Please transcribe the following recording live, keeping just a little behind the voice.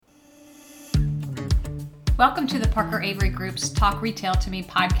Welcome to the Parker Avery Group's Talk Retail to Me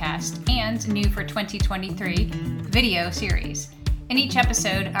podcast and new for 2023 video series. In each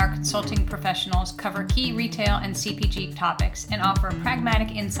episode, our consulting professionals cover key retail and CPG topics and offer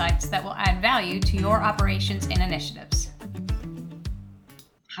pragmatic insights that will add value to your operations and initiatives.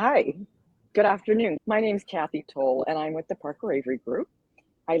 Hi, good afternoon. My name is Kathy Toll and I'm with the Parker Avery Group.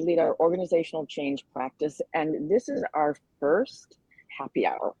 I lead our organizational change practice and this is our first happy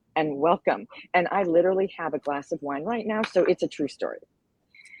hour. And welcome. And I literally have a glass of wine right now, so it's a true story.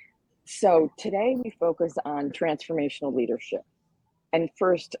 So today we focus on transformational leadership. And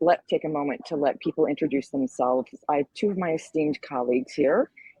first, let's take a moment to let people introduce themselves. I have two of my esteemed colleagues here,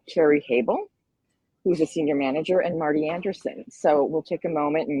 Carrie Habel, who's a senior manager, and Marty Anderson. So we'll take a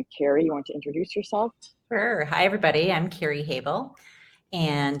moment, and Carrie, you want to introduce yourself? Sure. Hi, everybody. I'm Carrie Habel.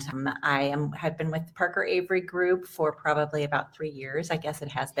 And I have been with the Parker Avery Group for probably about 3 years. I guess it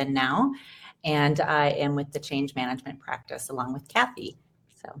has been now. And I am with the change management practice along with Kathy.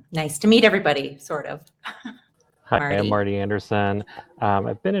 So nice to meet everybody, sort of. Hi, I'm Marty Anderson.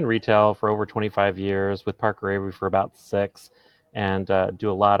 I've been in retail for over 25 years, with Parker Avery for about 6, and do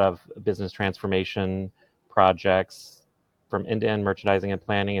a lot of business transformation projects from end-to-end merchandising and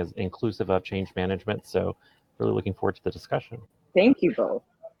planning, is inclusive of change management. So really looking forward to the discussion. Thank you both.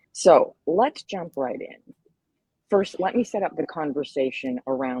 So let's jump right in. First, let me set up the conversation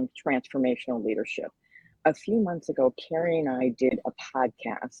around transformational leadership. A few months ago, Carrie and I did a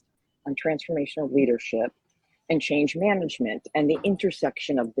podcast on transformational leadership and change management and the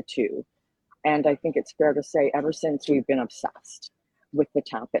intersection of the two. And I think it's fair to say ever since we've been obsessed with the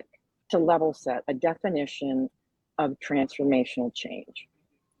topic. To level set a definition of transformational change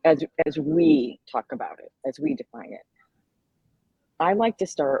as we talk about it, as we define it. I like to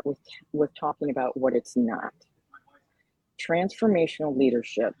start with talking about what it's not. Transformational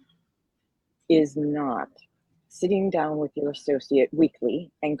leadership is not sitting down with your associate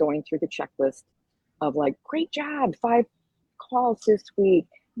weekly and going through the checklist of like, great job, 5 calls this week.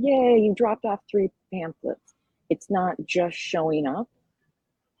 Yay, you dropped off 3 pamphlets. It's not just showing up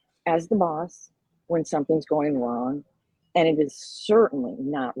as the boss when something's going wrong. And it is certainly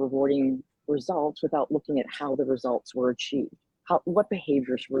not rewarding results without looking at how the results were achieved. What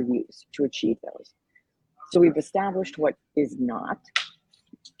behaviors were used to achieve those. So we've established what is not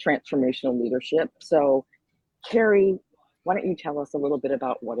transformational leadership. So Carrie, why don't you tell us a little bit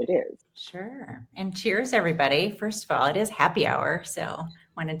about what it is? Sure. And cheers, everybody. First of all, it is happy hour. So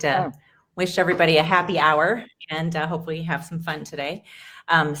wanted to wish everybody a happy hour and hopefully you have some fun today.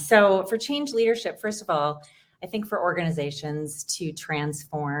 So for change leadership, first of all, I think for organizations to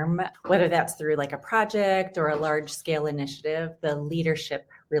transform, whether that's through like a project or a large scale initiative, the leadership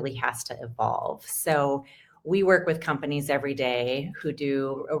really has to evolve. So we work with companies every day who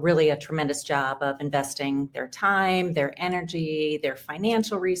do a tremendous job of investing their time, their energy, their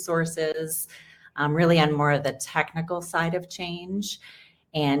financial resources, really on more of the technical side of change.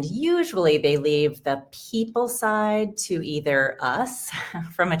 And usually they leave the people side to either us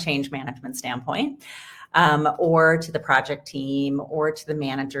from a change management standpoint, or to the project team or to the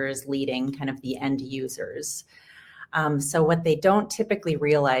managers leading kind of the end users. So what they don't typically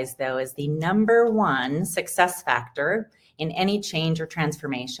realize, though, is the number one success factor in any change or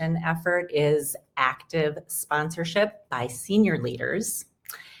transformation effort is active sponsorship by senior leaders.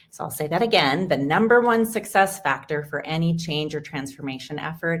 So I'll say that again. The number one success factor for any change or transformation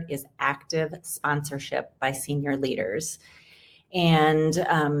effort is active sponsorship by senior leaders.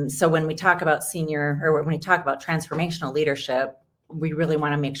 And so when we talk about when we talk about transformational leadership, we really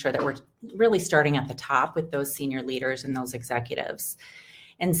want to make sure that we're really starting at the top with those senior leaders and those executives.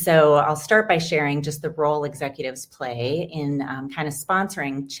 And so I'll start by sharing just the role executives play in kind of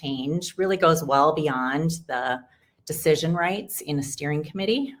sponsoring change. Really goes well beyond the decision rights in a steering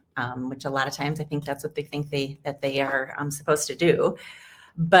committee, which a lot of times I think that's what they think that they are supposed to do.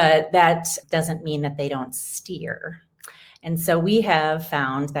 But that doesn't mean that they don't steer. And so we have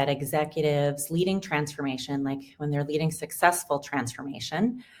found that executives leading transformation, like when they're leading successful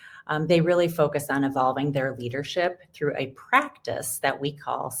transformation, they really focus on evolving their leadership through a practice that we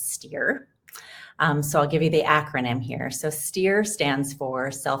call STEER. So I'll give you the acronym here. So STEER stands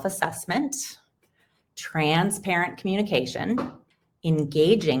for self-assessment, transparent communication,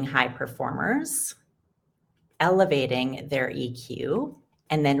 engaging high performers, elevating their EQ,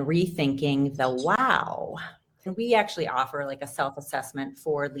 and then rethinking the wow. And we actually offer like a self-assessment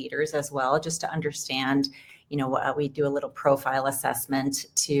for leaders as well, just to understand, we do a little profile assessment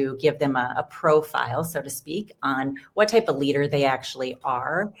to give them a profile, so to speak, on what type of leader they actually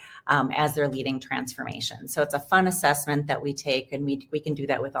are as they're leading transformation. So it's a fun assessment that we take, and we can do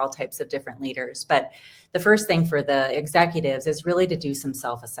that with all types of different leaders. But the first thing for the executives is really to do some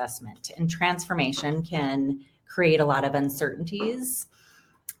self-assessment. And transformation can create a lot of uncertainties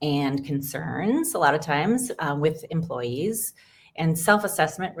and concerns a lot of times with employees. And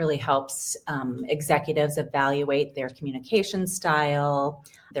self-assessment really helps executives evaluate their communication style,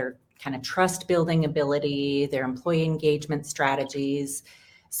 their kind of trust building ability, their employee engagement strategies.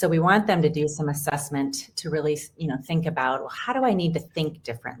 So we want them to do some assessment to really, think about, well, how do I need to think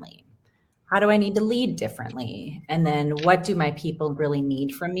differently? How do I need to lead differently? And then what do my people really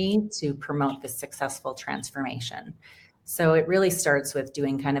need from me to promote this successful transformation? So it really starts with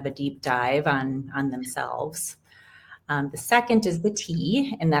doing kind of a deep dive on themselves. The second is the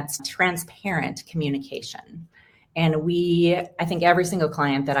T, and that's transparent communication. And I think every single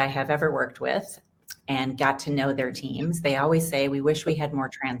client that I have ever worked with and got to know their teams, they always say, we wish we had more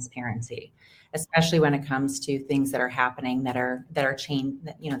transparency, especially when it comes to things that are happening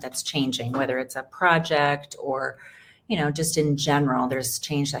that's changing, whether it's a project or just in general, there's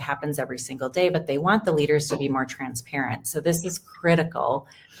change that happens every single day, but they want the leaders to be more transparent. So this is critical,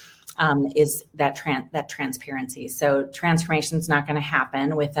 is that transparency. So transformation is not going to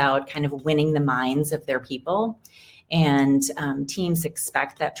happen without kind of winning the minds of their people. And teams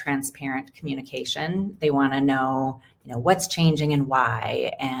expect that transparent communication. They want to know, what's changing and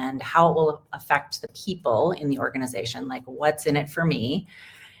why, and how it will affect the people in the organization, like what's in it for me.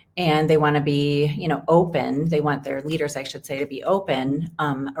 And they want to be, open. They want their leaders, I should say, to be open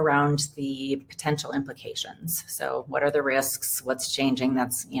around the potential implications. So what are the risks? What's changing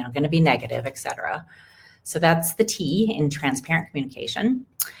that's, going to be negative, et cetera. So that's the T in transparent communication.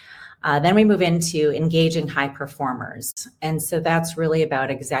 Then we move into engaging high performers. And so that's really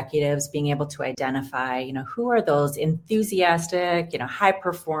about executives being able to identify, who are those enthusiastic, high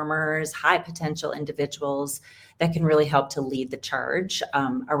performers, high potential individuals that can really help to lead the charge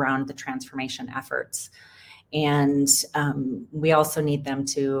around the transformation efforts. And we also need them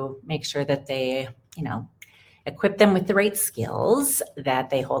to make sure that they, equip them with the right skills,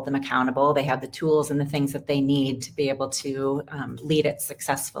 that they hold them accountable, they have the tools and the things that they need to be able to lead it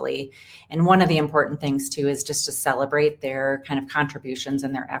successfully. And one of the important things too is just to celebrate their kind of contributions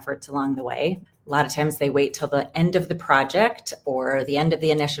and their efforts along the way. A lot of times they wait till the end of the project or the end of the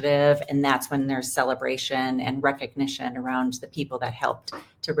initiative, and that's when there's celebration and recognition around the people that helped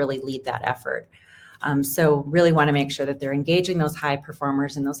to really lead that effort. So really want to make sure that they're engaging those high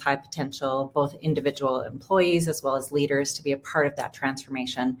performers and those high potential, both individual employees as well as leaders, to be a part of that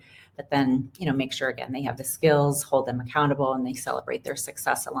transformation. But then, make sure, again, they have the skills, hold them accountable, and they celebrate their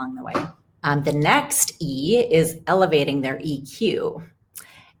success along the way. The next E is elevating their EQ.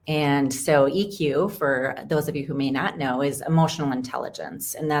 And so EQ, for those of you who may not know, is emotional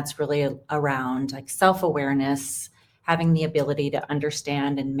intelligence. And that's really around like self-awareness, having the ability to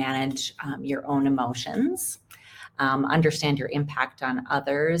understand and manage your own emotions, understand your impact on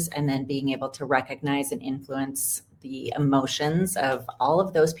others, and then being able to recognize and influence the emotions of all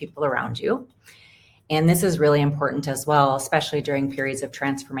of those people around you. And this is really important as well, especially during periods of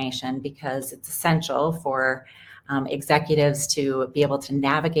transformation, because it's essential for executives to be able to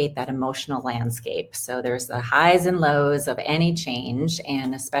navigate that emotional landscape. So there's the highs and lows of any change,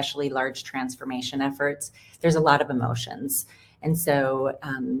 and especially large transformation efforts. There's a lot of emotions. And so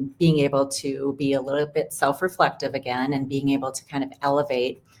being able to be a little bit self-reflective again, and being able to kind of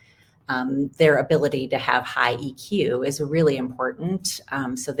elevate their ability to have high EQ is really important,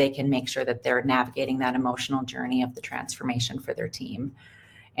 so they can make sure that they're navigating that emotional journey of the transformation for their team.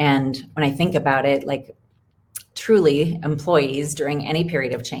 And when I think about it, like, truly, employees during any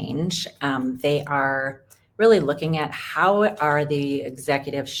period of change, they are really looking at how are the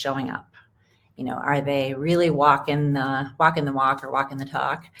executives showing up. Are they really walking the walk or walking the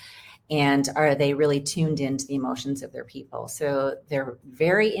talk? And are they really tuned into the emotions of their people? So they're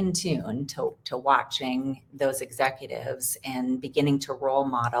very in tune to watching those executives and beginning to role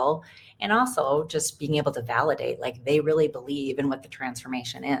model, and also just being able to validate, like, they really believe in what the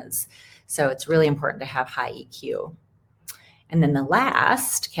transformation is. So it's really important to have high EQ. And then the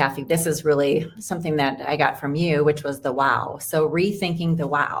last, Kathy, this is really something that I got from you, which was the wow. So rethinking the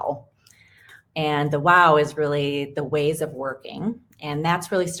wow. And the wow is really the ways of working. And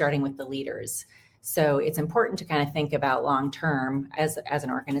that's really starting with the leaders. So it's important to kind of think about long-term as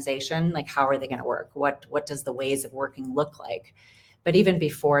an organization, like, how are they going to work? What does the ways of working look like? But even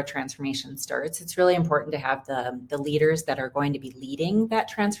before a transformation starts, it's really important to have the leaders that are going to be leading that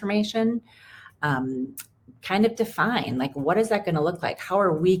transformation kind of define, like, what is that going to look like? How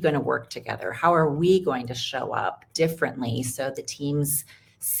are we going to work together? How are we going to show up differently so the teams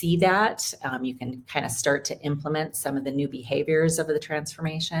see that? You can kind of start to implement some of the new behaviors of the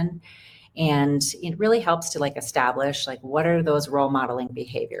transformation. And it really helps to like establish, like, what are those role modeling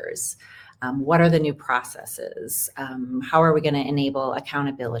behaviors? What are the new processes? How are we going to enable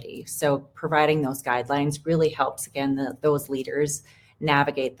accountability? So providing those guidelines really helps, again, those leaders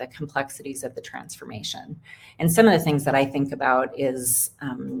navigate the complexities of the transformation. And some of the things that I think about is,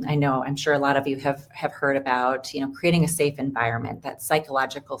 I'm sure a lot of you have heard about, creating a safe environment, that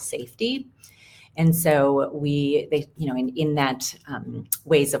psychological safety. And so in that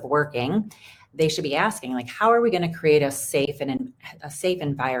ways of working, they should be asking, like, how are we going to create a safe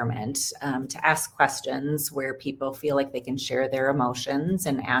environment to ask questions where people feel like they can share their emotions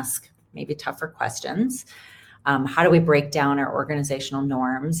and ask maybe tougher questions? How do we break down our organizational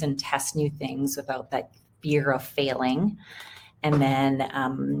norms and test new things without that fear of failing? And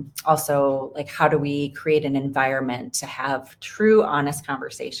then also, like, how do we create an environment to have true, honest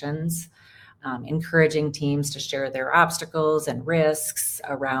conversations, encouraging teams to share their obstacles and risks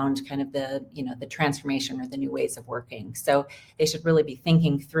around kind of the transformation or the new ways of working. So they should really be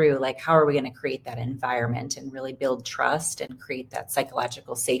thinking through, like, how are we going to create that environment and really build trust and create that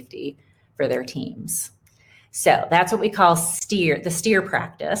psychological safety for their teams. So that's what we call the steer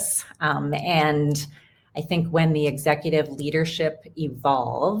practice. And I think when the executive leadership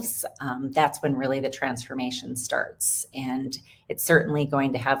evolves, that's when really the transformation starts. And it's certainly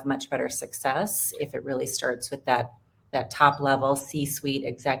going to have much better success if it really starts with that top level C-suite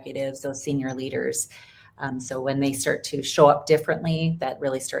executives, those senior leaders. So when they start to show up differently, that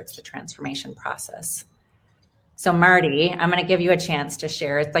really starts the transformation process. So Marty, I'm going to give you a chance to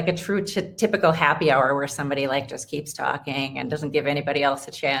share. It's like a true typical happy hour where somebody like just keeps talking and doesn't give anybody else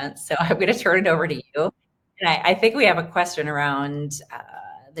a chance. So I'm going to turn it over to you. And I think we have a question around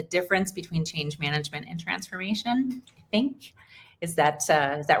the difference between change management and transformation. I think is that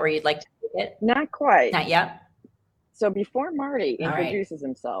where you'd like to take it? Not quite. Not yet. So before Marty introduces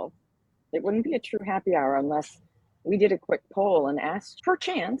himself, it wouldn't be a true happy hour unless we did a quick poll and asked, per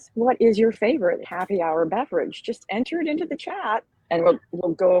chance, what is your favorite happy hour beverage? Just enter it into the chat, and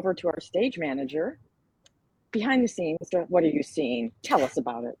we'll go over to our stage manager. Behind the scenes, what are you seeing? Tell us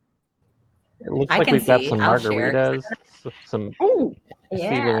about it. It looks like we've got some margaritas. Some. Oh, I see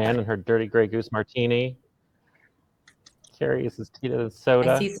Luann and her Dirty Grey Goose Martini. Carrie is his Tito's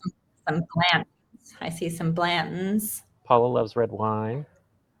soda. I see some Blantons. I see some Blantons. Paula loves red wine.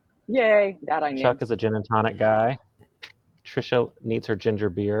 Yay, that I knew. Chuck is a gin and tonic guy. Trisha needs her ginger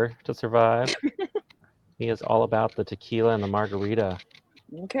beer to survive. He is all about the tequila and the margarita.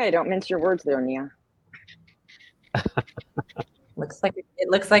 Okay, don't mince your words there, Nia. It looks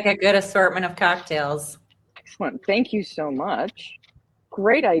like a good assortment of cocktails. Excellent. Thank you so much.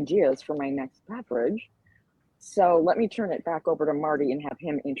 Great ideas for my next beverage. So let me turn it back over to Marty and have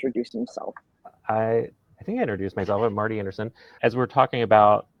him introduce himself. I think I introduced myself. I'm Marty Anderson. As we're talking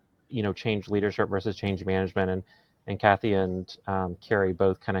about, change leadership versus change management, and Kathy and Carrie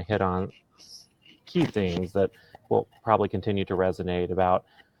both kind of hit on key things that will probably continue to resonate about,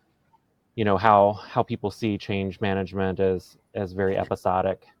 how people see change management as very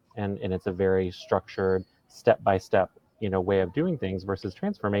episodic, and it's a very structured, step-by-step, way of doing things, versus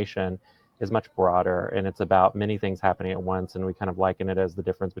transformation is much broader, and it's about many things happening at once. And we kind of liken it as the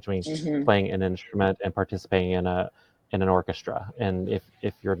difference between playing an instrument and participating in an orchestra. And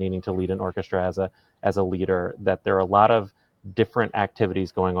if you're needing to lead an orchestra as a leader, that there are a lot of different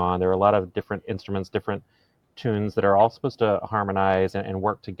activities going on. There are a lot of different instruments, different tunes that are all supposed to harmonize and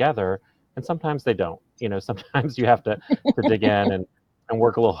work together. And sometimes they don't. Sometimes you have to dig in and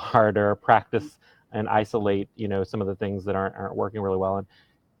work a little harder, practice and isolate, some of the things that aren't working really well. And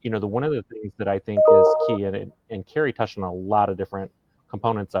one of the things that I think is key, and Carrie touched on a lot of different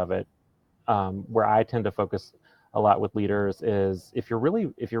components of it, where I tend to focus a lot with leaders, is if you're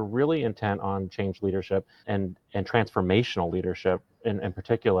really intent on change leadership and transformational leadership in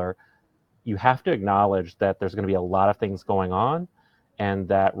particular, you have to acknowledge that there's going to be a lot of things going on, and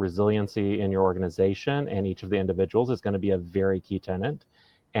that resiliency in your organization and each of the individuals is going to be a very key tenet,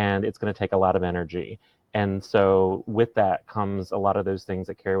 and it's going to take a lot of energy. And so with that comes a lot of those things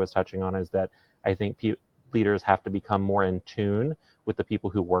that Carrie was touching on, is that I think leaders have to become more in tune with the people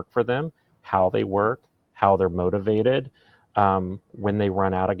who work for them, how they work, how they're motivated, when they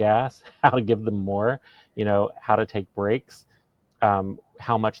run out of gas, how to give them more, how to take breaks,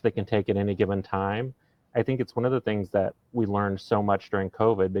 how much they can take at any given time, I think it's one of the things that we learned so much during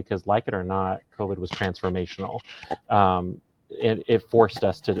COVID, because like it or not, COVID was transformational. It forced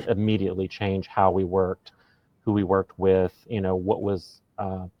us to immediately change how we worked, who we worked with, what was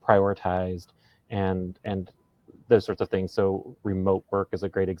prioritized, and those sorts of things. So remote work is a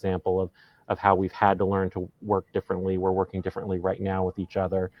great example of how we've had to learn to work differently. We're working differently right now with each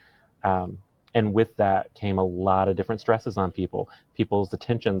other. And with that came a lot of different stresses on people. People's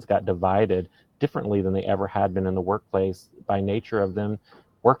attentions got divided differently than they ever had been in the workplace by nature of them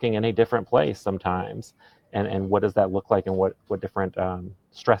working in a different place sometimes. And what does that look like, and what different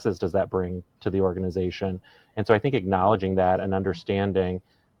stresses does that bring to the organization? And so I think acknowledging that and understanding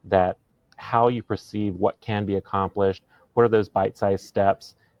that how you perceive what can be accomplished, what are those bite-sized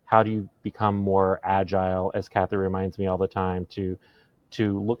steps, how do you become more agile, as Kathy reminds me all the time, to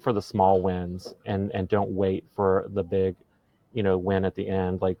look for the small wins and don't wait for the big win at the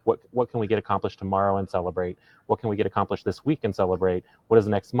end. Like what can we get accomplished tomorrow and celebrate? What can we get accomplished this week and celebrate? What does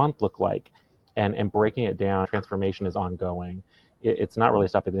the next month look like? And breaking it down. Transformation is ongoing. It's not really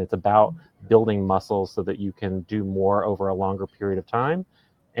stopping. It's about building muscles so that you can do more over a longer period of time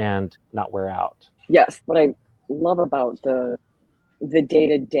and not wear out. Yes, what I love about the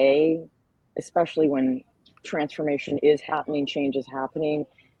day-to-day, especially when transformation is happening, change is happening,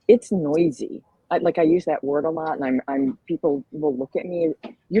 it's noisy. I use that word a lot, and I'm people will look at me.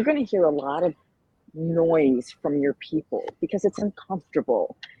 You're going to hear a lot of noise from your people because it's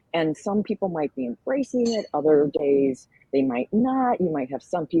uncomfortable, and some people might be embracing it, other days they might not. You might have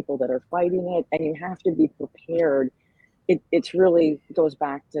some people that are fighting it, and you have to be prepared. It's really goes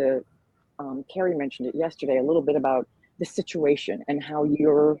back to Carrie mentioned it yesterday a little bit about the situation and how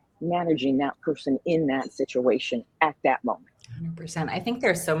you're managing that person in that situation at that moment. 100%. I think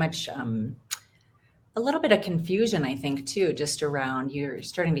there's so much, a little bit of confusion, I think, too, just around, you're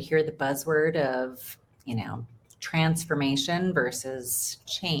starting to hear the buzzword of, transformation versus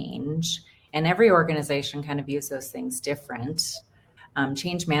change. And every organization kind of views those things different.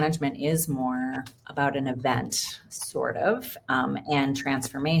 Change management is more about an event, sort of, and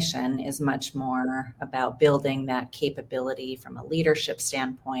transformation is much more about building that capability from a leadership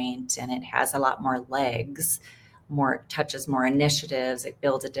standpoint, and it has a lot more legs, touches more initiatives, it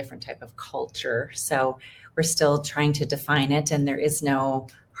builds a different type of culture. So we're still trying to define it, and there is no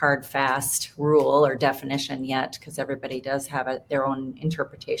hard, fast rule or definition yet, because everybody does have their own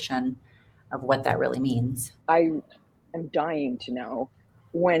interpretation of what that really means. I'm dying to know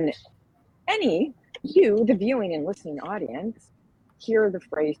when you, the viewing and listening audience, hear the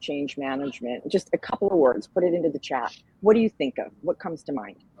phrase change management, just a couple of words, put it into the chat. What do you think of? What comes to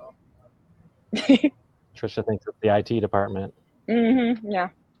mind? Trisha thinks it's the IT department. Yeah.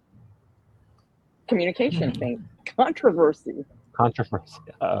 Communication thing. Controversy.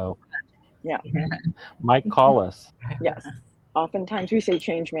 Uh-oh. Yeah. Might call us. Yes. Oftentimes we say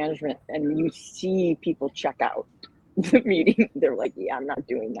change management and you see people check out the meeting. They're like, yeah, I'm not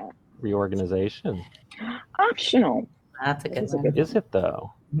doing that. Reorganization. Optional. That's a good one. Is it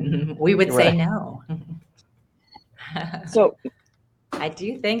though? We would say no. So I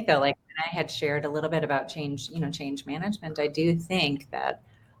do think, though, like when I had shared a little bit about change management, I do think that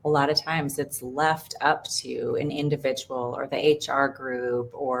a lot of times it's left up to an individual or the HR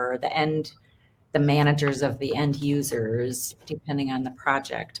group or the managers of the end users, depending on the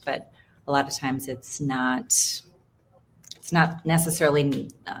project. But a lot of times it's not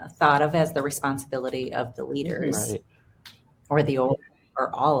necessarily thought of as the responsibility of the leaders, right, or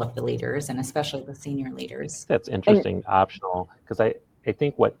all of the leaders, and especially the senior leaders. That's interesting. Optional, because I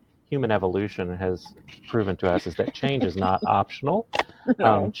think what human evolution has proven to us is that change is not optional.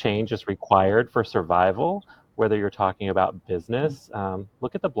 Change is required for survival, whether you're talking about business.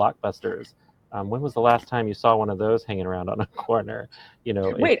 Look at the blockbusters. When was the last time you saw one of those hanging around on a corner?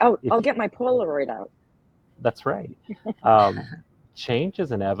 Wait, I'll get my Polaroid out. That's right. Change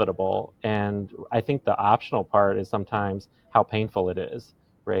is inevitable, and I think the optional part is sometimes how painful it is,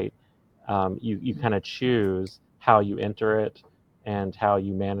 right? You kind of choose how you enter it and how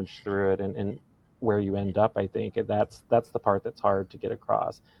you manage through it, and where you end up. I think that's the part that's hard to get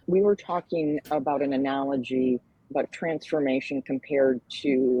across. We were talking about an analogy about transformation compared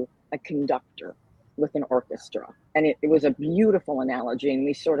to a conductor with an orchestra, and it was a beautiful analogy, and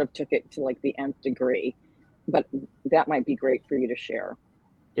we sort of took it to like the nth degree. But that might be great for you to share.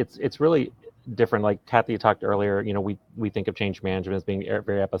 It's really different. Like Kathy talked earlier, we think of change management as being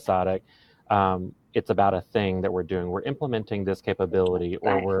very episodic. It's about a thing that we're doing. We're implementing this capability,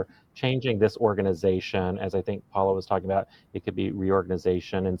 or we're changing this organization. As I think Paula was talking about, it could be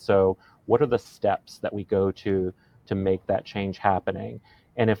reorganization. And so what are the steps that we go to make that change happening?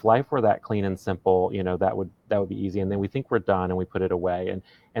 And if life were that clean and simple, that would be easy. And then we think we're done and we put it away.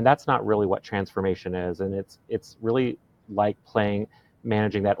 And that's not really what transformation is. And it's really like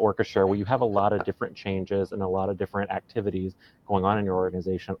managing that orchestra where you have a lot of different changes and a lot of different activities going on in your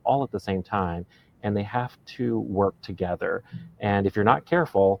organization all at the same time, and they have to work together. And if you're not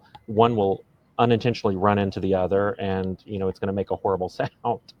careful, one will unintentionally run into the other, and it's going to make a horrible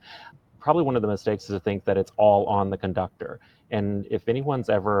sound. Probably one of the mistakes is to think that it's all on the conductor. And if anyone's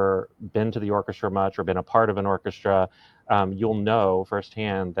ever been to the orchestra much or been a part of an orchestra, you'll know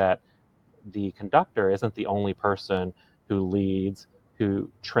firsthand that the conductor isn't the only person who leads, who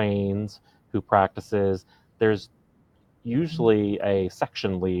trains, who practices. There's usually a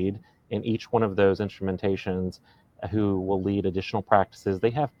section lead in each one of those instrumentations who will lead additional practices.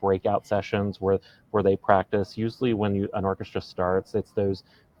 They have breakout sessions where they practice. Usually when an orchestra starts, it's those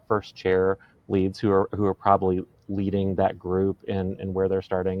first chair leads who are probably leading that group and where they're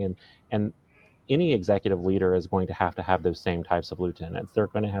starting. And any executive leader is going to have those same types of lieutenants. They're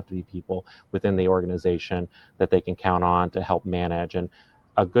going to have to be people within the organization that they can count on to help manage. And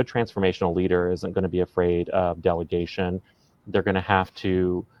a good transformational leader isn't going to be afraid of delegation. They're going to have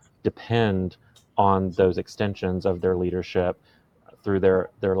to depend on those extensions of their leadership through their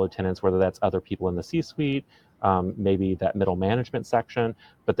lieutenants, whether that's other people in the C-suite, maybe that middle management section,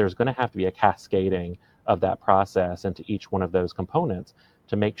 but there's going to have to be a cascading of that process into each one of those components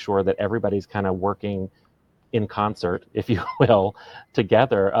to make sure that everybody's kind of working in concert, if you will,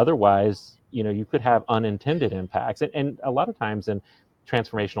 together. Otherwise, you could have unintended impacts. And a lot of times in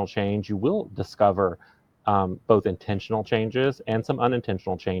transformational change, you will discover both intentional changes and some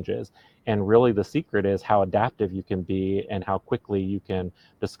unintentional changes. And really the secret is how adaptive you can be and how quickly you can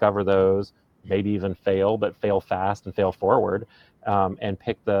discover those, maybe even fail, but fail fast and fail forward, and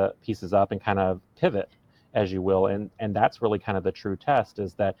pick the pieces up and kind of pivot as you will. And that's really kind of the true test,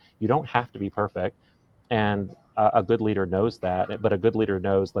 is that you don't have to be perfect. And a good leader knows that, but a good leader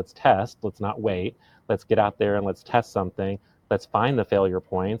knows, let's test, let's not wait, let's get out there and let's test something, let's find the failure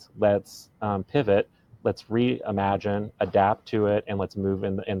points, let's pivot, let's reimagine, adapt to it, and let's move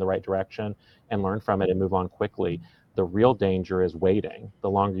in the right direction and learn from it and move on quickly. The real danger is waiting. The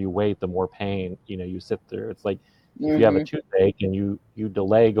longer you wait, the more pain, you sit through. It's like, if you have a toothache and you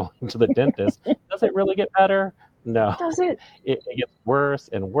delay going to the dentist, does it really get better? No. Does it? It gets worse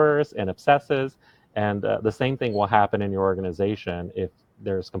and worse and obsesses. And the same thing will happen in your organization if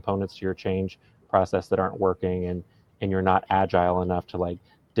there's components to your change process that aren't working, and you're not agile enough to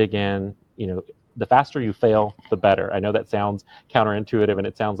dig in. The faster you fail, the better. I know that sounds counterintuitive and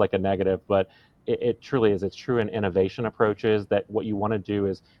it sounds like a negative, but it truly is. It's true in innovation approaches that what you want to do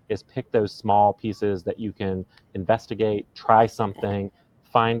is pick those small pieces that you can investigate, try something,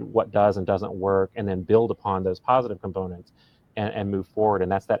 find what does and doesn't work, and then build upon those positive components and move forward.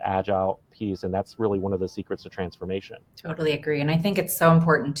 And that's that agile piece. And that's really one of the secrets to transformation. Totally agree. And I think it's so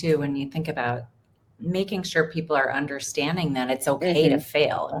important too, when you think about making sure people are understanding that it's okay to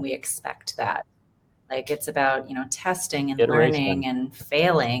fail, and we expect that. It's about, testing and learning and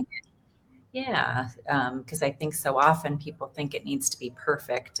failing. Yeah. Because I think so often people think it needs to be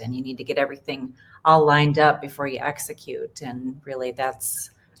perfect and you need to get everything all lined up before you execute. And really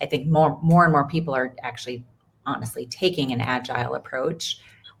I think more and more people are actually honestly taking an agile approach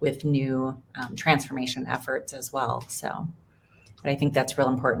with new transformation efforts as well. So, but I think that's real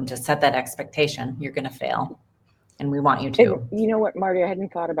important to set that expectation. You're going to fail, and we want you to. And you know what, Marty, I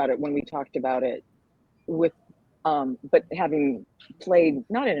hadn't thought about it when we talked about it with, but having played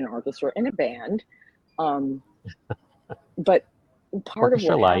not in an orchestra, in a band, but part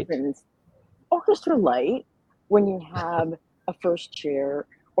orchestra of what light. happens, orchestra light, when you have a first chair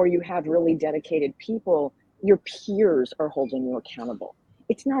or you have really dedicated people, your peers are holding you accountable.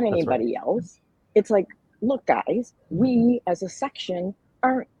 It's not anybody else. It's like, look, guys, we as a section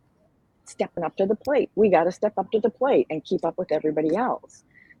aren't stepping up to the plate. We got to step up to the plate and keep up with everybody else.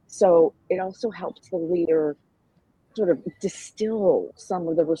 So it also helps the leader sort of distill some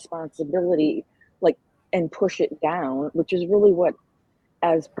of the responsibility, and push it down, which is really what,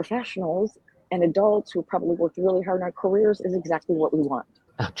 as professionals and adults who probably worked really hard in our careers, is exactly what we want.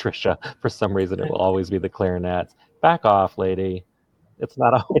 Trisha, for some reason, it will always be the clarinets. Back off, lady. It's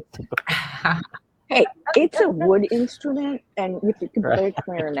not always. Hey, it's a wood instrument, and if you can play a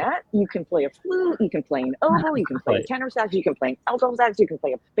clarinet, you can play a flute, you can play an oboe, you can play a tenor sax, you can play an alto sax, you can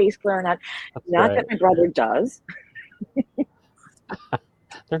play a bass clarinet. Not that my brother does.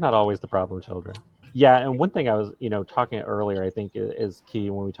 They're not always the problem children. Yeah, and one thing I was, talking earlier, I think is key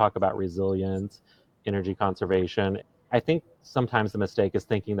when we talk about resilience, energy conservation. I think sometimes the mistake is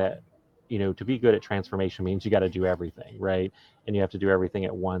thinking that to be good at transformation means you got to do everything, right? And you have to do everything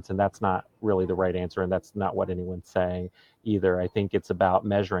at once. And that's not really the right answer. And that's not what anyone's saying either. I think it's about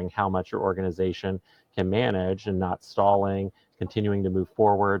measuring how much your organization can manage and not stalling, continuing to move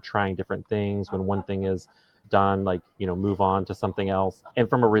forward, trying different things. When one thing is done, like, move on to something else. And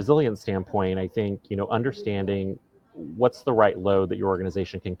from a resilience standpoint, I think, understanding what's the right load that your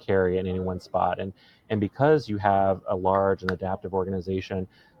organization can carry in any one spot. And because you have a large and adaptive organization,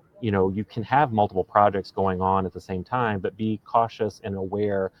 you can have multiple projects going on at the same time, but be cautious and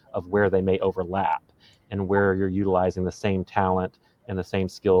aware of where they may overlap and where you're utilizing the same talent and the same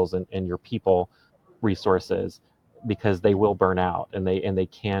skills and your people resources, because they will burn out and they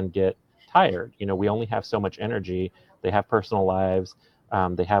can get tired. We only have so much energy. They have personal lives,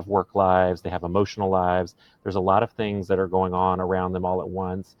 they have work lives, they have emotional lives. There's a lot of things that are going on around them all at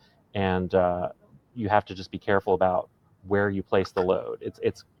once, and you have to just be careful about where you place the load.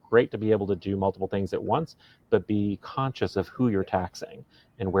 It's great to be able to do multiple things at once, but be conscious of who you're taxing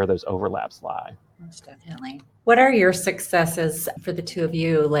and where those overlaps lie. Most definitely. What are your successes for the two of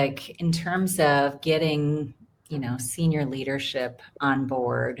you, like in terms of getting, senior leadership on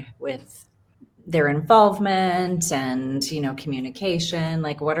board with their involvement and, communication?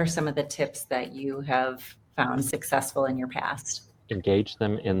 Like, what are some of the tips that you have found successful in your past? Engage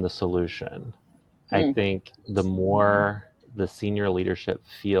them in the solution. I think the more the senior leadership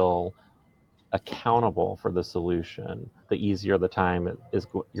feel accountable for the solution, the easier the time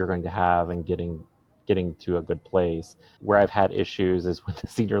you're going to have in getting to a good place. Where I've had issues is when the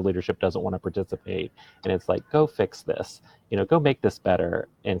senior leadership doesn't want to participate, and it's like, go fix this, go make this better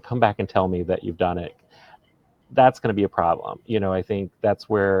and come back and tell me that you've done it. That's going to be a problem. I think that's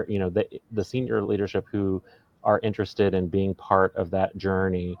where, the senior leadership who are interested in being part of that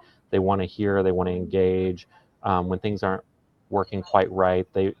journey, they want to hear, they want to engage. When things aren't working quite right,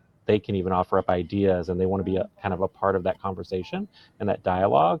 they can even offer up ideas, and they want to be kind of a part of that conversation and that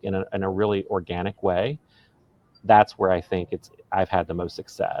dialogue in a really organic way. That's where I think I've had the most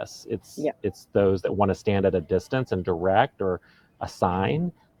success. It's those that want to stand at a distance and direct or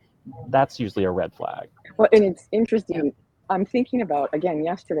assign. That's usually a red flag. Well, and it's interesting. I'm thinking about, again,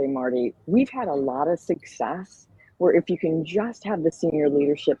 yesterday, Marty, we've had a lot of success where if you can just have the senior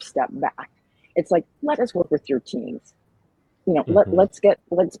leadership step back, it's like, let us work with your teams.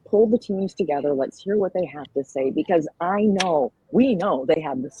 Let's pull the teams together. Let's hear what they have to say, because we know they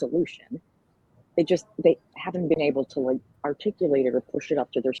have the solution. They haven't been able to articulate it or push it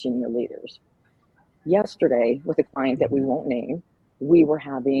up to their senior leaders. Yesterday, with a client that we won't name, we were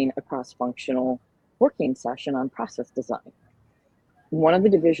having a cross-functional working session on process design. One of the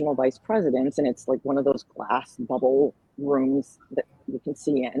divisional vice presidents, and it's like one of those glass bubble rooms that you can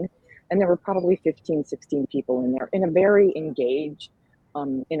see in, and there were probably 15, 16 people in there in a very engaged,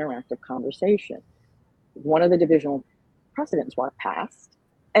 interactive conversation. One of the divisional presidents walked past,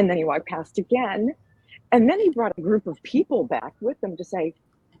 and then he walked past again, and then he brought a group of people back with him to say,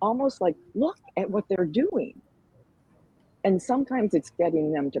 almost like, look at what they're doing. And sometimes it's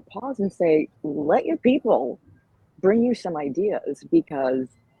getting them to pause and say, let your people bring you some ideas, because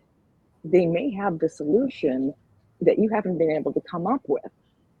they may have the solution that you haven't been able to come up with.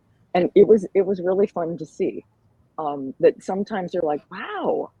 And it was really fun to see that sometimes they're like,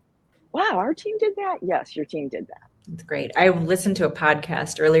 wow, our team did that. Yes, your team did that. That's great. I listened to a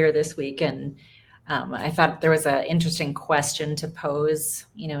podcast earlier this week, and I thought there was an interesting question to pose,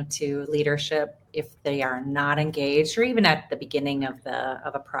 to leadership if they are not engaged, or even at the beginning of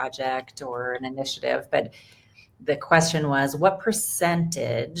a project or an initiative. But the question was, what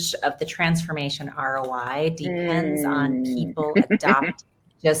percentage of the transformation ROI depends on people adopting,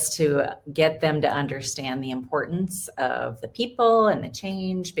 just to get them to understand the importance of the people and the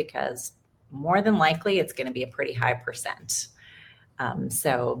change, because more than likely it's going to be a pretty high percent.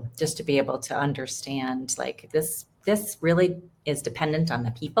 So just to be able to understand, like, this really is dependent on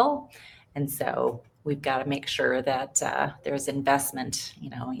the people. And so we've got to make sure that there's investment,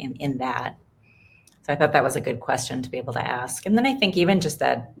 in that. So I thought that was a good question to be able to ask. And then I think even just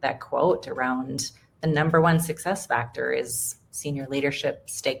that quote around the number one success factor is senior leadership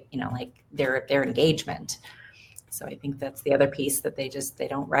stake, like their engagement. So I think that's the other piece that they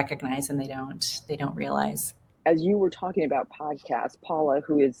don't recognize and they don't realize. As you were talking about podcasts, Paula,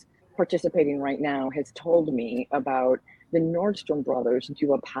 who is participating right now, has told me about the Nordstrom brothers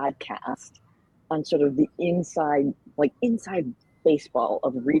do a podcast on sort of the inside baseball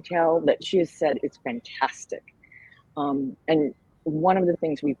of retail that she has said is fantastic. And one of the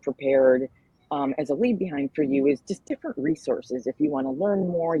things we've prepared as a leave behind for you is just different resources. If you want to learn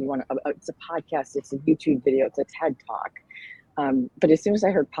more, it's a podcast, it's a YouTube video, it's a TED Talk. But as soon as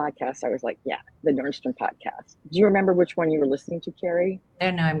I heard podcasts, I was like, yeah, the Nordstrom podcast. Do you remember which one you were listening to, Carrie? I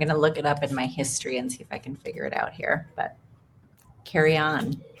don't know. I'm going to look it up in my history and see if I can figure it out here, but carry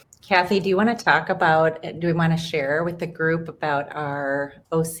on. Kathy, do you want to talk about, do we want to share with the group about our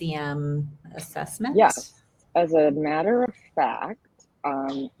OCM assessment? Yes. As a matter of fact,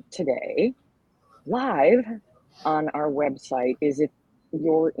 today, live on our website is if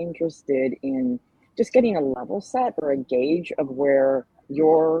you're interested in just getting a level set or a gauge of where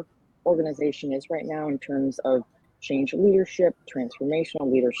your organization is right now in terms of change leadership,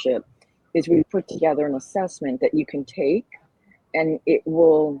 transformational leadership, is we put together an assessment that you can take, and it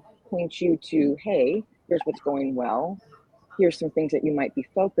will point you to, hey, here's what's going well, here's some things that you might be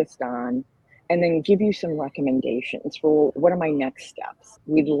focused on, and then give you some recommendations for what are my next steps.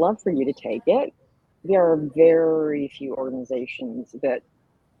 We'd love for you to take it. There are very few organizations that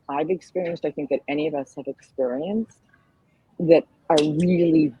I've experienced, I think that any of us have experienced, that are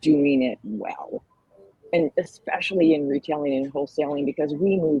really doing it well. And especially in retailing and wholesaling, because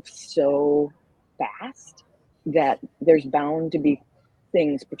we move so fast that there's bound to be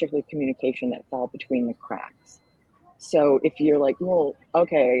things, particularly communication, that fall between the cracks. So if you're like, well,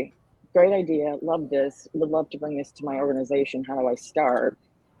 okay, great idea, love this, would love to bring this to my organization, how do I start?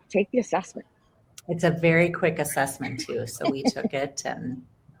 Take the assessment. It's a very quick assessment too. So we took it and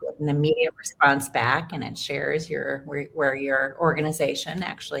an immediate response back, and it shares where your organization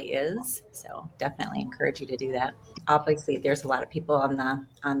actually is. So definitely encourage you to do that. Obviously, there's a lot of people on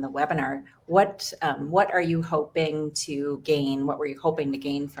the webinar. What are you hoping to gain? What were you hoping to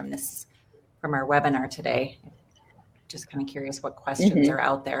gain from our webinar today? Just kind of curious what questions are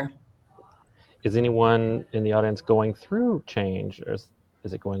out there. Is anyone in the audience going through change, or is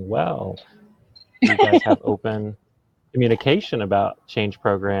it going well? Do you guys have open communication about change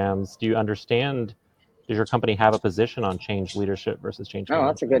programs? Do you understand, does your company have a position on change leadership versus change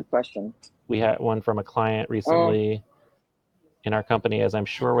management? That's a good question. We had one from a client recently in our company. As I'm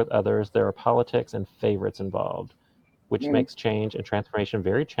sure with others, there are politics and favorites involved, which makes change and transformation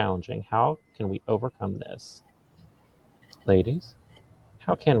very challenging. How can we overcome this? Ladies,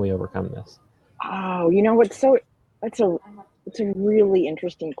 how can we overcome this? Oh, you know what? So it's a really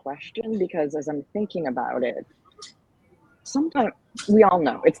interesting question, because as I'm thinking about it, sometimes we all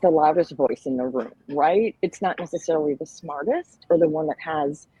know it's the loudest voice in the room, right? It's not necessarily the smartest or the one that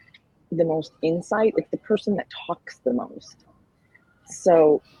has the most insight. It's the person that talks the most.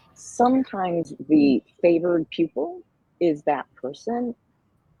 So sometimes the favored pupil is that person.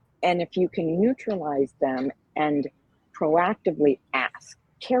 And if you can neutralize them and proactively ask,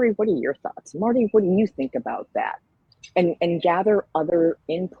 Carrie, what are your thoughts? Marty, what do you think about that? And gather other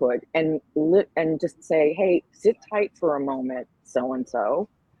input and just say, hey, sit tight for a moment, so-and-so.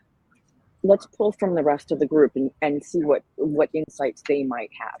 Let's pull from the rest of the group and see what insights they might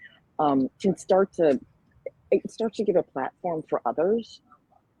have. It starts to give a platform for others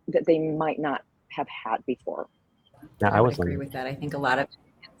that they might not have had before. Yeah, I would agree with that. I think a lot of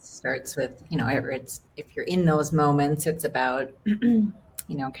it starts with, if you're in those moments, it's about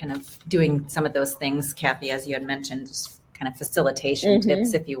kind of doing some of those things, Kathy, as you had mentioned, just kind of facilitation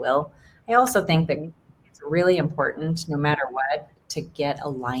tips, if you will. I also think that it's really important, no matter what, to get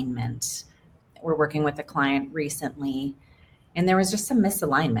alignment. We're working with a client recently, and there was just some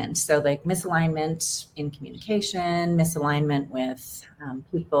misalignment. So like misalignment in communication, misalignment with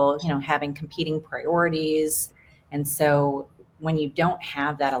people, having competing priorities. And so when you don't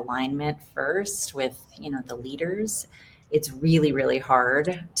have that alignment first with, the leaders, it's really, really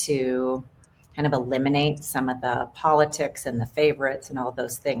hard to kind of eliminate some of the politics and the favorites and all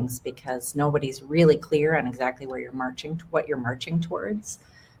those things, because nobody's really clear on exactly what you're marching towards.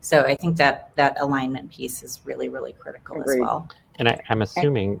 So I think that alignment piece is really, really critical as well. And I'm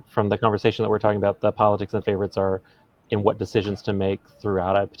assuming from the conversation that we're talking about, the politics and favorites are in what decisions to make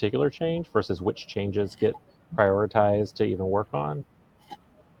throughout a particular change versus which changes get prioritized to even work on.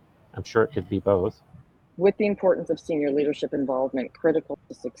 I'm sure it could be both. With the importance of senior leadership involvement critical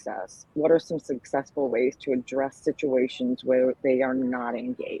to success, what are some successful ways to address situations where they are not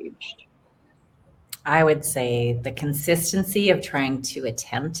engaged? I would say the consistency of trying to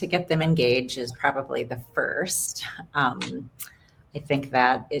attempt to get them engaged is probably the first. I think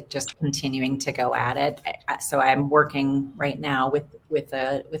that it just continuing to go at it. So I'm working right now with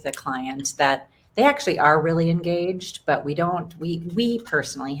a client that they actually are really engaged, but we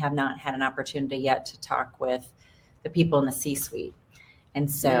personally have not had an opportunity yet to talk with the people in the C-suite.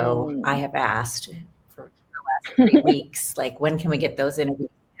 And so I have asked for the last 3 weeks, like, when can we get those interviews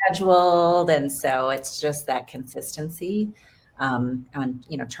scheduled? And so it's just that consistency on,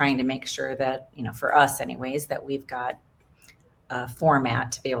 trying to make sure that, for us anyways, that we've got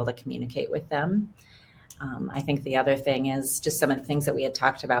format to be able to communicate with them. I think the other thing is just some of the things that we had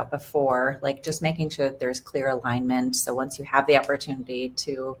talked about before, like just making sure that there's clear alignment. So once you have the opportunity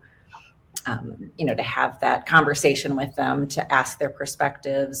to, to have that conversation with them, to ask their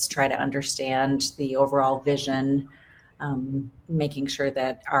perspectives, try to understand the overall vision, making sure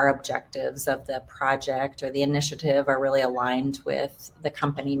that our objectives of the project or the initiative are really aligned with the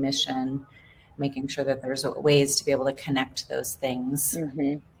company mission, making sure that there's ways to be able to connect those things.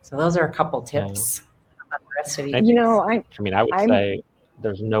 Mm-hmm. So those are a couple tips. The rest of I would say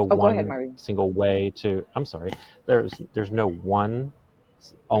there's no go ahead, one single way to, I'm sorry, there's no one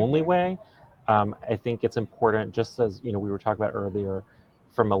only way. I think it's important, just as we were talking about earlier,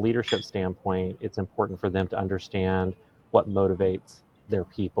 from a leadership standpoint, it's important for them to understand what motivates their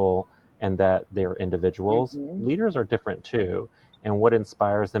people and that they're individuals. Mm-hmm. Leaders are different too, and what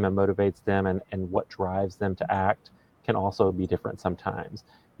inspires them and motivates them and what drives them to act can also be different sometimes.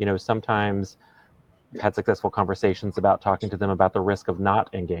 Sometimes I've had successful conversations about talking to them about the risk of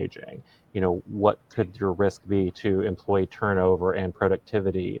not engaging. What could your risk be to employee turnover and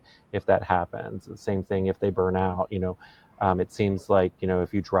productivity if that happens? The same thing if they burn out. It seems like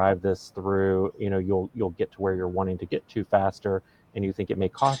if you drive this through, you'll get to where you're wanting to get to faster, and you think it may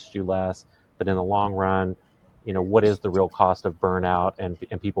cost you less, but in the long run, what is the real cost of burnout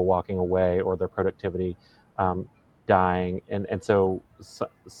and people walking away or their productivity dying? And so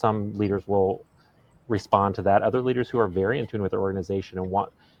some leaders will respond to that. Other leaders who are very in tune with their organization and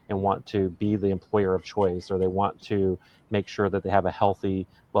want to be the employer of choice, or they want to make sure that they have a healthy,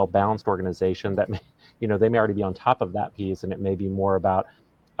 well-balanced organization that they may already be on top of that piece, and it may be more about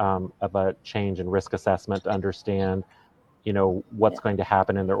of a change in risk assessment to understand what's going to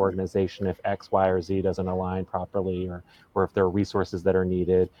happen in their organization if X, Y, or Z doesn't align properly, or if there are resources that are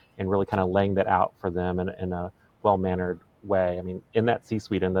needed, and really kind of laying that out for them in a well-mannered way. I mean, in that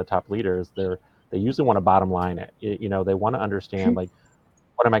C-suite and the top leaders, they usually want to bottom line it. They want to understand, like,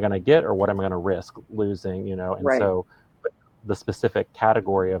 what am I going to get or what am I going to risk losing, and right. So the specific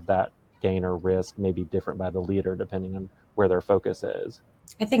category of that gain or risk may be different by the leader depending on where their focus is.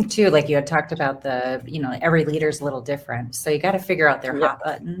 I think too, like you had talked about every leader's a little different. So you got to figure out their hot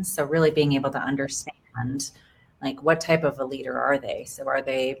buttons. So really being able to understand, like, what type of a leader are they? So are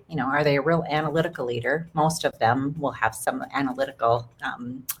they a real analytical leader? Most of them will have some analytical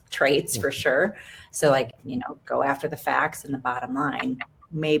traits for sure. So go after the facts and the bottom line.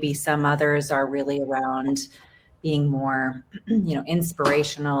 Maybe some others are really around being more,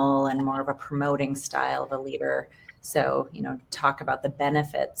 inspirational and more of a promoting style of a leader. So, talk about the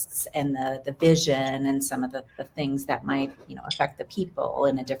benefits and the vision and some of the things that might, affect the people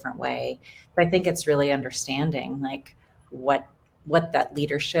in a different way. But I think it's really understanding like what that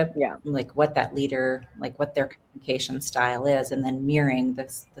leadership, what that leader, like what their communication style is, and then mirroring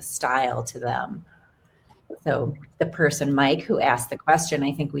the style to them. So the person, Mike, who asked the question,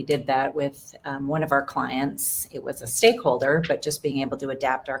 I think we did that with one of our clients. It was a stakeholder, but just being able to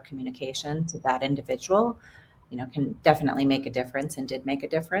adapt our communication to that individual, can definitely make a difference, and did make a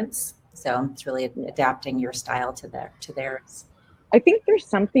difference. So it's really adapting your style to theirs. I think there's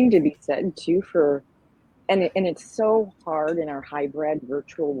something to be said too and it's so hard in our hybrid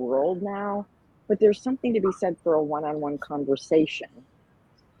virtual world now, but there's something to be said for a one-on-one conversation.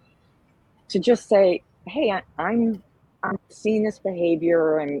 To just say, hey, I'm seeing this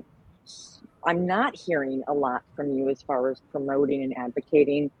behavior, and I'm not hearing a lot from you as far as promoting and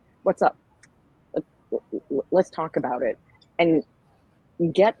advocating. What's up? Let's talk about it, and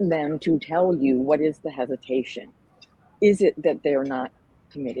get them to tell you what is the hesitation. Is it that they're not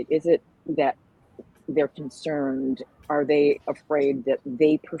committed? Is it that they're concerned? Are they afraid that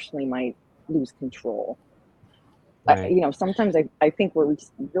they personally might lose control? Right. Sometimes I think we're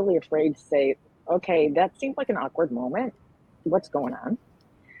really afraid to say, okay, that seems like an awkward moment. What's going on?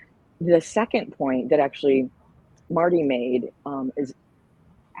 The second point that actually Marty made is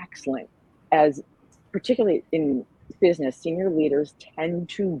excellent, as particularly in business, senior leaders tend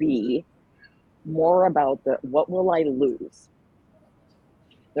to be more about the what will I lose.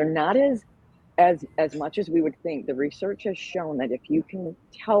 They're not as much as we would think. The research has shown that if you can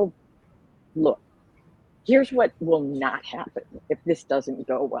tell, look, here's what will not happen if this doesn't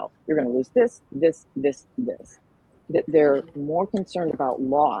go well. You're going to lose this. That they're more concerned about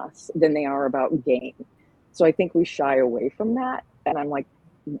loss than they are about gain. So I think we shy away from that. And I'm like,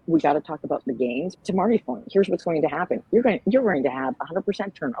 we got to talk about the gains. To Marty's point, here's what's going to happen. You're going to have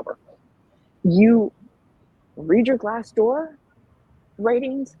 100% turnover. You read your Glassdoor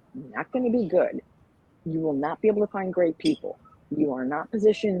ratings, not going to be good. You will not be able to find great people. You are not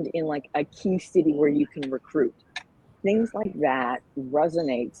positioned in like a key city where you can recruit. things like that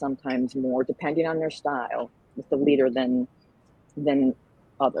resonate sometimes more, depending on their style, with the leader than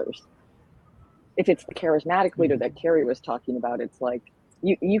others. If it's the charismatic leader that Carrie was talking about, it's like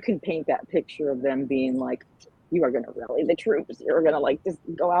you can paint that picture of them being like, you are going to rally the troops. You're going to like just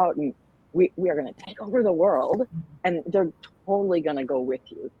go out and we are going to take over the world, and they're totally going to go with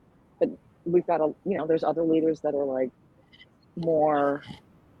you. But we've got there's other leaders that are like more,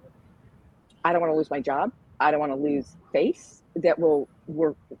 I don't want to lose my job. I don't want to lose face. That will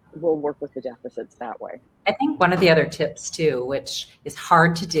work with the deficits that way. I think one of the other tips too, which is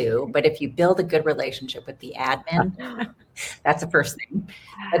hard to do, but if you build a good relationship with the admin, that's the first thing.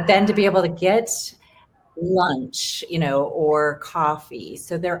 But then to be able to get lunch, or coffee,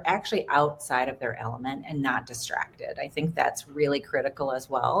 so they're actually outside of their element and not distracted. I think that's really critical as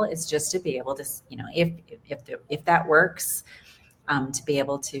well. It's just to be able to, if that works, to be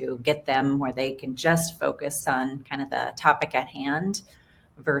able to get them where they can just focus on kind of the topic at hand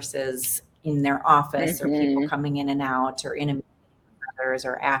versus in their office or people coming in and out or in a meeting with others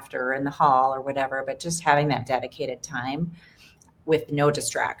or after in the hall or whatever, but just having that dedicated time with no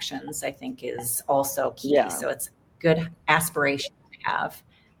distractions, I think is also key. Yeah. So it's good aspiration to have,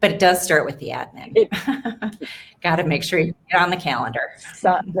 but it does start with the admin. Got to make sure you get on the calendar.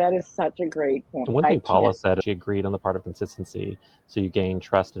 That is such a great point. And one thing Paula said, she agreed on the part of consistency, so you gain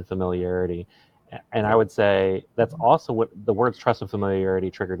trust and familiarity. And I would say that's also what the words trust and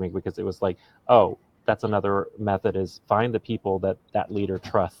familiarity triggered me, because it was like, oh, that's another method, is find the people that leader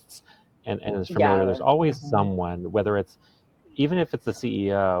trusts and is familiar. Yeah. There's always someone, whether it's, even if it's the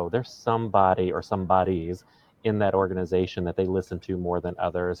CEO, there's somebody or somebodies in that organization that they listen to more than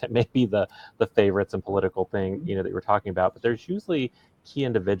others. It may be the favorites and political thing, that you were talking about, but there's usually key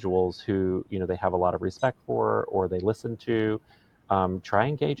individuals who, they have a lot of respect for, or they listen to. Try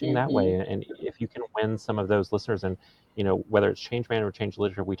engaging that way. And if you can win some of those listeners, and, whether it's change management or change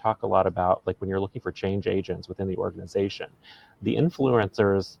leadership, we talk a lot about, like, when you're looking for change agents within the organization, the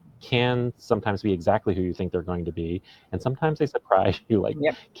influencers can sometimes be exactly who you think they're going to be. And sometimes they surprise you, like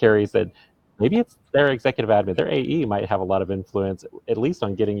Carrie said, maybe it's their executive admin, their AE might have a lot of influence, at least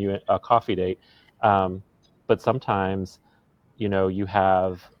on getting you a coffee date. But sometimes, you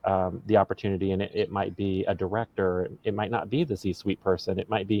have the opportunity, and it might be a director. It might not be the C-suite person. It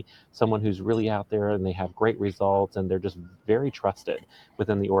might be someone who's really out there and they have great results and they're just very trusted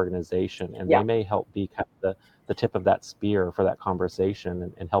within the organization. And they may help be kind of the tip of that spear for that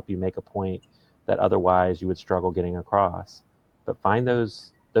conversation and help you make a point that otherwise you would struggle getting across. But find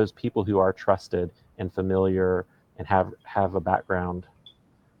those people who are trusted and familiar and have a background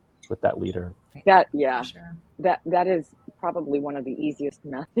with that leader. That is probably one of the easiest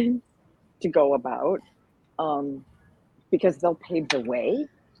methods to go about, because they'll pave the way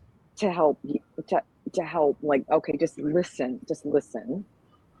to help to help, like, okay, just listen.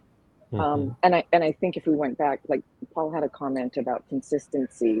 And I think if we went back, like Paul had a comment about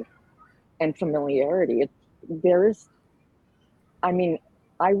consistency and familiarity,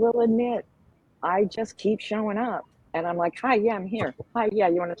 I will admit, I just keep showing up. And I'm like, hi, yeah, I'm here. Hi, yeah,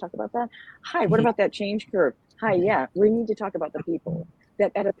 you want to talk about that? Hi, what about that change curve? Hi, yeah, we need to talk about the people.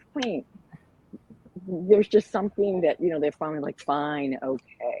 That at a point, there's just something that, they're finally like, fine,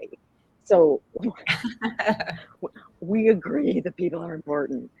 okay. So we agree that people are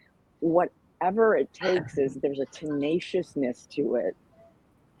important. Whatever it takes is there's a tenaciousness to it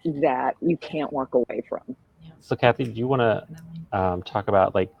that you can't walk away from. So Kathy, do you want to talk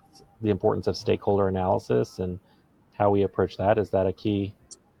about, like, the importance of stakeholder analysis and how we approach that? Is that a key?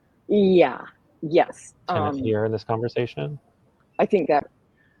 Yeah. Yes. Tenet here in this conversation? I think that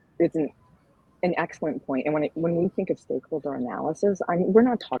it's an excellent point. And when we think of stakeholder analysis, we're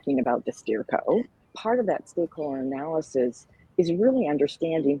not talking about the steer co. Part of that stakeholder analysis is really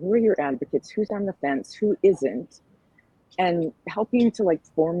understanding who are your advocates, who's on the fence, who isn't, and helping to, like,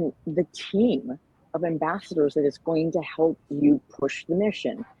 form the team of ambassadors that is going to help you push the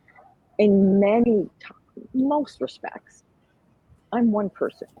mission. In most respects, I'm one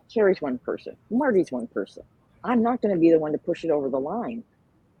person, Carrie's one person, Marty's one person. I'm not going to be the one to push it over the line.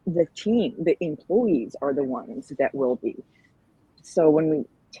 The team, the employees are the ones that will be. So when we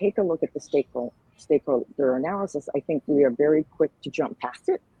take a look at the stakeholder analysis, I think we are very quick to jump past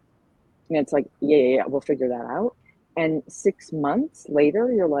it. And it's like, yeah, we'll figure that out. And 6 months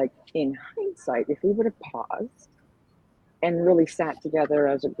later, you're like, in hindsight, if we would have paused and really sat together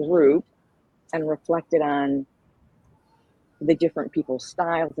as a group and reflected on the different people's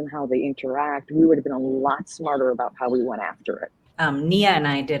styles and how they interact, we would have been a lot smarter about how we went after it. Nia and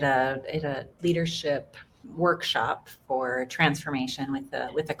I did a leadership workshop for transformation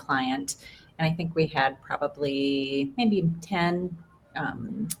with a client, And I think we had probably maybe 10,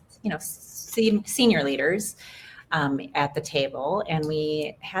 senior leaders at the table, and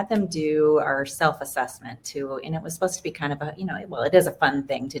we had them do our self-assessment too. And it was supposed to be kind of a, it is a fun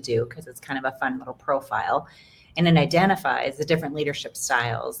thing to do because it's kind of a fun little profile, and it identifies the different leadership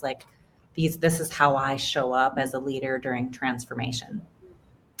styles. Like this is how I show up as a leader during transformation.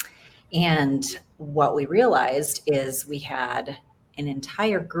 And what we realized is we had an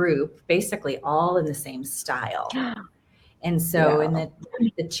entire group basically all in the same style. And so in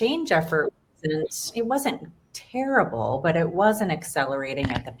the change effort, it wasn't terrible, but it wasn't accelerating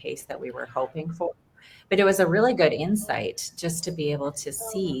at the pace that we were hoping for. But it was a really good insight just to be able to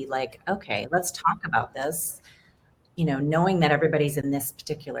see, like, okay, let's talk about this. Knowing that everybody's in this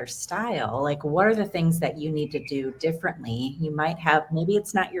particular style, like, what are the things that you need to do differently? You might have, maybe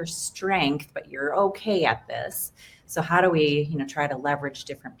it's not your strength, but you're okay at this. So how do we, try to leverage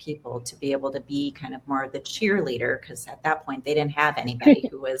different people to be able to be kind of more of the cheerleader? Because at that point, they didn't have anybody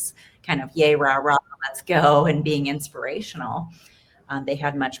who was kind of yay, rah, rah, let's go, and being inspirational. They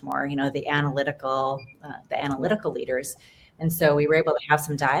had much more, the analytical leaders. And so we were able to have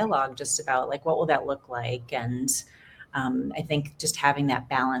some dialogue just about, like, what will that look like? And I think just having that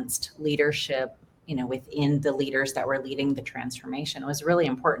balanced leadership, within the leaders that were leading the transformation was really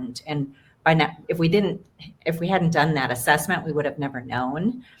important. And by now, if we hadn't done that assessment, we would have never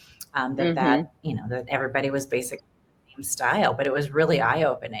known that everybody was basically the same style. But it was really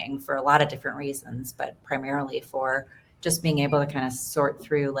eye-opening for a lot of different reasons, but primarily for just being able to kind of sort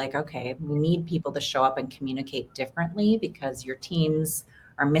through, like, okay, we need people to show up and communicate differently because your teams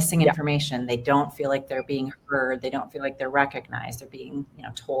are missing information. They don't feel like they're being heard. They don't feel like they're recognized. They're being,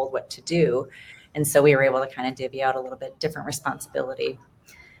 told what to do. And so we were able to kind of divvy out a little bit different responsibility.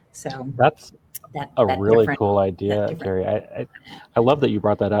 So that's a really cool idea, Carrie. I love that you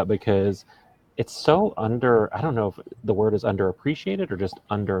brought that up because it's so I don't know if the word is underappreciated or just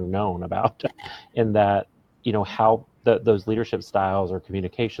underknown about, in that, how those leadership styles or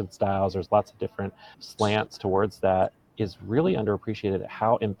communication styles, there's lots of different slants towards that, is really underappreciated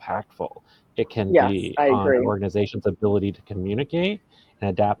how impactful it can be on an organization's ability to communicate and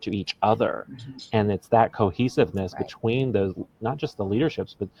adapt to each other. And it's that cohesiveness between those, not just the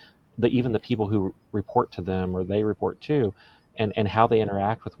leaderships, but even the people who report to them or they report to, and how they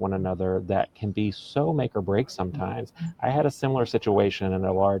interact with one another, that can be so make or break sometimes. I had a similar situation in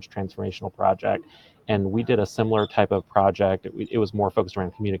a large transformational project, and we did a similar type of project. It was more focused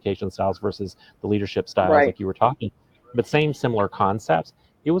around communication styles versus the leadership styles, like you were talking, but similar concepts.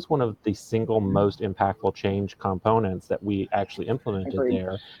 It was one of the single most impactful change components that we actually implemented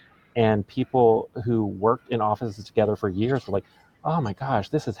there. And people who worked in offices together for years were like, oh my gosh,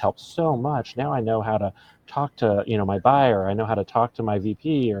 this has helped so much. Now I know how to talk to, my buyer. I know how to talk to my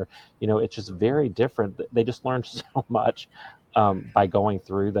VP, or, it's just very different. They just learned so much by going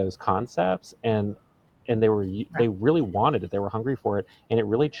through those concepts, and they really wanted it. They were hungry for it. And it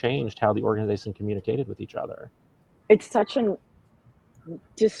really changed how the organization communicated with each other. It's such a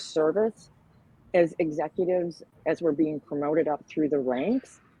disservice as executives, as we're being promoted up through the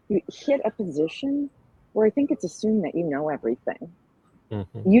ranks. You hit a position where I think it's assumed that you know everything.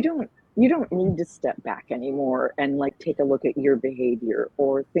 You don't need to step back anymore and, like, take a look at your behavior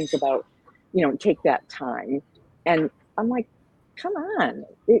or think about, take that time. And I'm like, come on,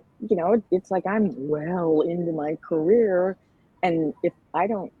 it's like I'm well into my career, and if I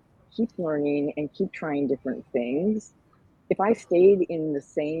don't keep learning and keep trying different things, if I stayed in the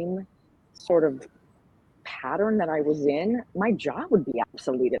same sort of pattern that I was in, my job would be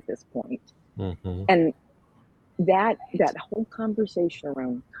obsolete at this point. And that whole conversation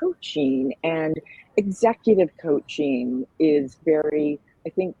around coaching and executive coaching is very, I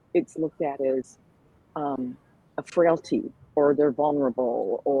think it's looked at as a frailty, or they're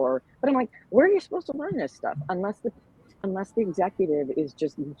vulnerable, but I'm like, where are you supposed to learn this stuff? Unless the executive is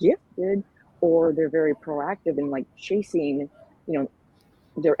just gifted, or they're very proactive in, like, chasing,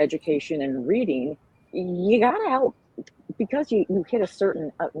 their education and reading. You gotta help, because you hit a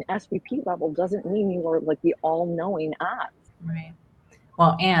certain an SVP level doesn't mean you are, like, the all-knowing odds. Right.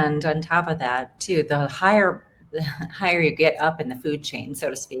 Well, and on top of that too, the higher you get up in the food chain,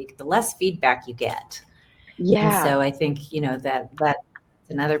 so to speak, the less feedback you get. And so I think, that's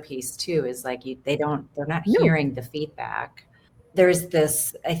another piece too, is like they're not hearing the feedback. There's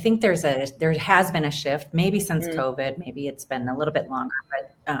this, I think there has been a shift, maybe since COVID, maybe it's been a little bit longer,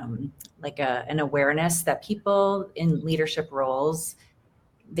 but like an awareness that people in leadership roles,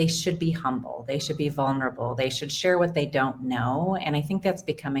 they should be humble, they should be vulnerable, they should share what they don't know. And I think that's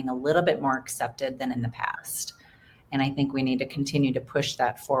becoming a little bit more accepted than in the past. And I think we need to continue to push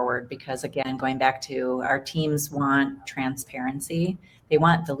that forward because, again, going back to our teams want transparency. They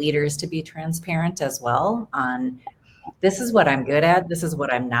want the leaders to be transparent as well on this is what I'm good at. This is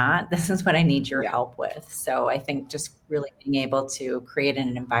what I'm not. This is what I need your help with. So I think just really being able to create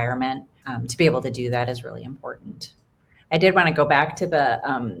an environment to be able to do that is really important. I did want to go back to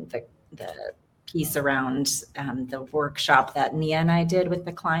the piece around the workshop that Nia and I did with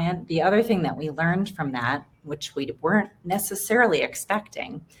the client. The other thing that we learned from that, which we weren't necessarily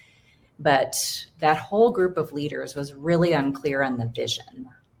expecting, but that whole group of leaders was really unclear on the vision.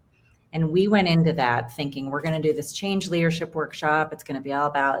 And we went into that thinking we're going to do this change leadership workshop. It's going to be all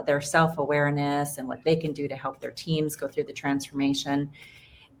about their self-awareness and what they can do to help their teams go through the transformation.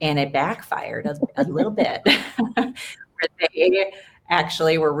 And it backfired a little bit. Where they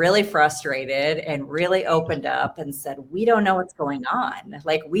actually were really frustrated and really opened up and said, we don't know what's going on.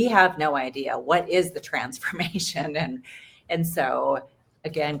 Like, we have no idea what is the transformation. And so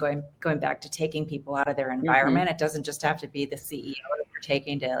again, going back to taking people out of their environment, it doesn't just have to be the CEO that you're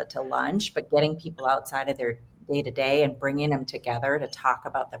taking to lunch, but getting people outside of their day-to-day and bringing them together to talk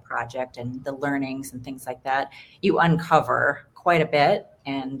about the project and the learnings and things like that. You uncover quite a bit.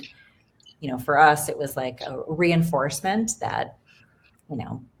 And, for us, it was like a reinforcement that,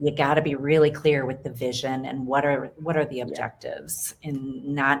 you got to be really clear with the vision and what are the objectives, and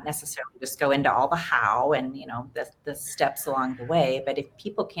not necessarily just go into all the how and, the steps along the way. But if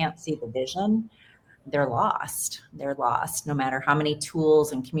people can't see the vision, they're lost. They're lost no matter how many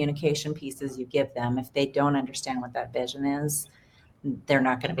tools and communication pieces you give them. If they don't understand what that vision is, they're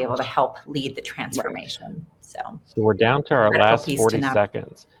not going to be able to help lead the transformation. So we're down to our last 40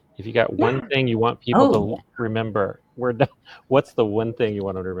 seconds. If you got one thing you want people to remember, we're done. What's the one thing you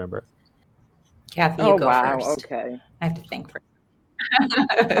want them to remember? Kathy, you go first. Okay. I have to think first.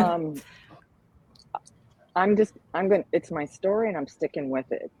 It's my story and I'm sticking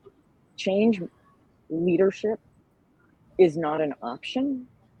with it. Change leadership is not an option.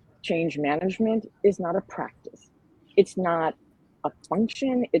 Change management is not a practice. It's not a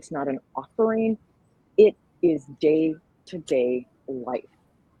function. It's not an offering. It is day-to-day life.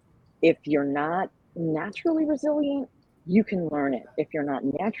 If you're not naturally resilient, you can learn it. If you're not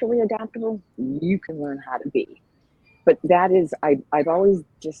naturally adaptable, you can learn how to be. But that is, I've always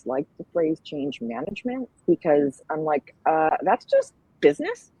disliked the phrase change management because I'm like, that's just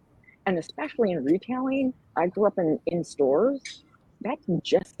business. And especially in retailing, I grew up in stores. That's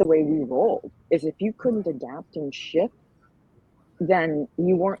just the way we rolled, is if you couldn't adapt and shift, then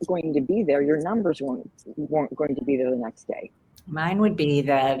you weren't going to be there. Your numbers weren't going to be there the next day. Mine would be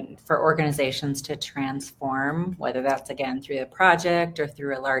that for organizations to transform, whether that's again through a project or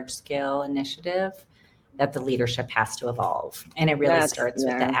through a large scale initiative, that the leadership has to evolve. And it really starts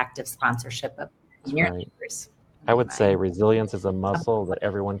with the active sponsorship of senior leaders. I would say resilience is a muscle that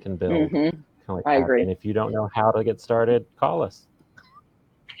everyone can build. I agree. And if you don't know how to get started, call us.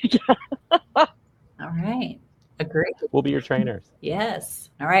 All right. Agree. We'll be your trainers.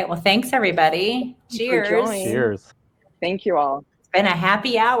 Yes. All right. Well, thanks everybody. Cheers. Cheers. Thank you all. It's been a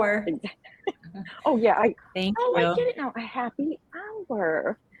happy hour. Oh yeah. Thank you. I get it now. A happy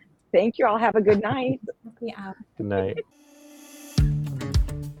hour. Thank you all. Have a good night. Happy hour. Good night.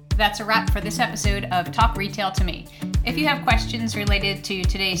 That's a wrap for this episode of Talk Retail to Me. If you have questions related to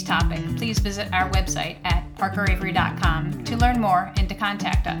today's topic, please visit our website at parkeravery.com to learn more and to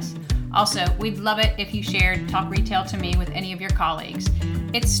contact us. Also, we'd love it if you shared Talk Retail to Me with any of your colleagues.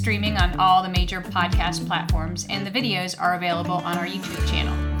 It's streaming on all the major podcast platforms, and the videos are available on our YouTube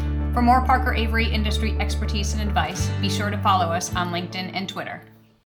channel. For more Parker Avery industry expertise and advice, be sure to follow us on LinkedIn and Twitter.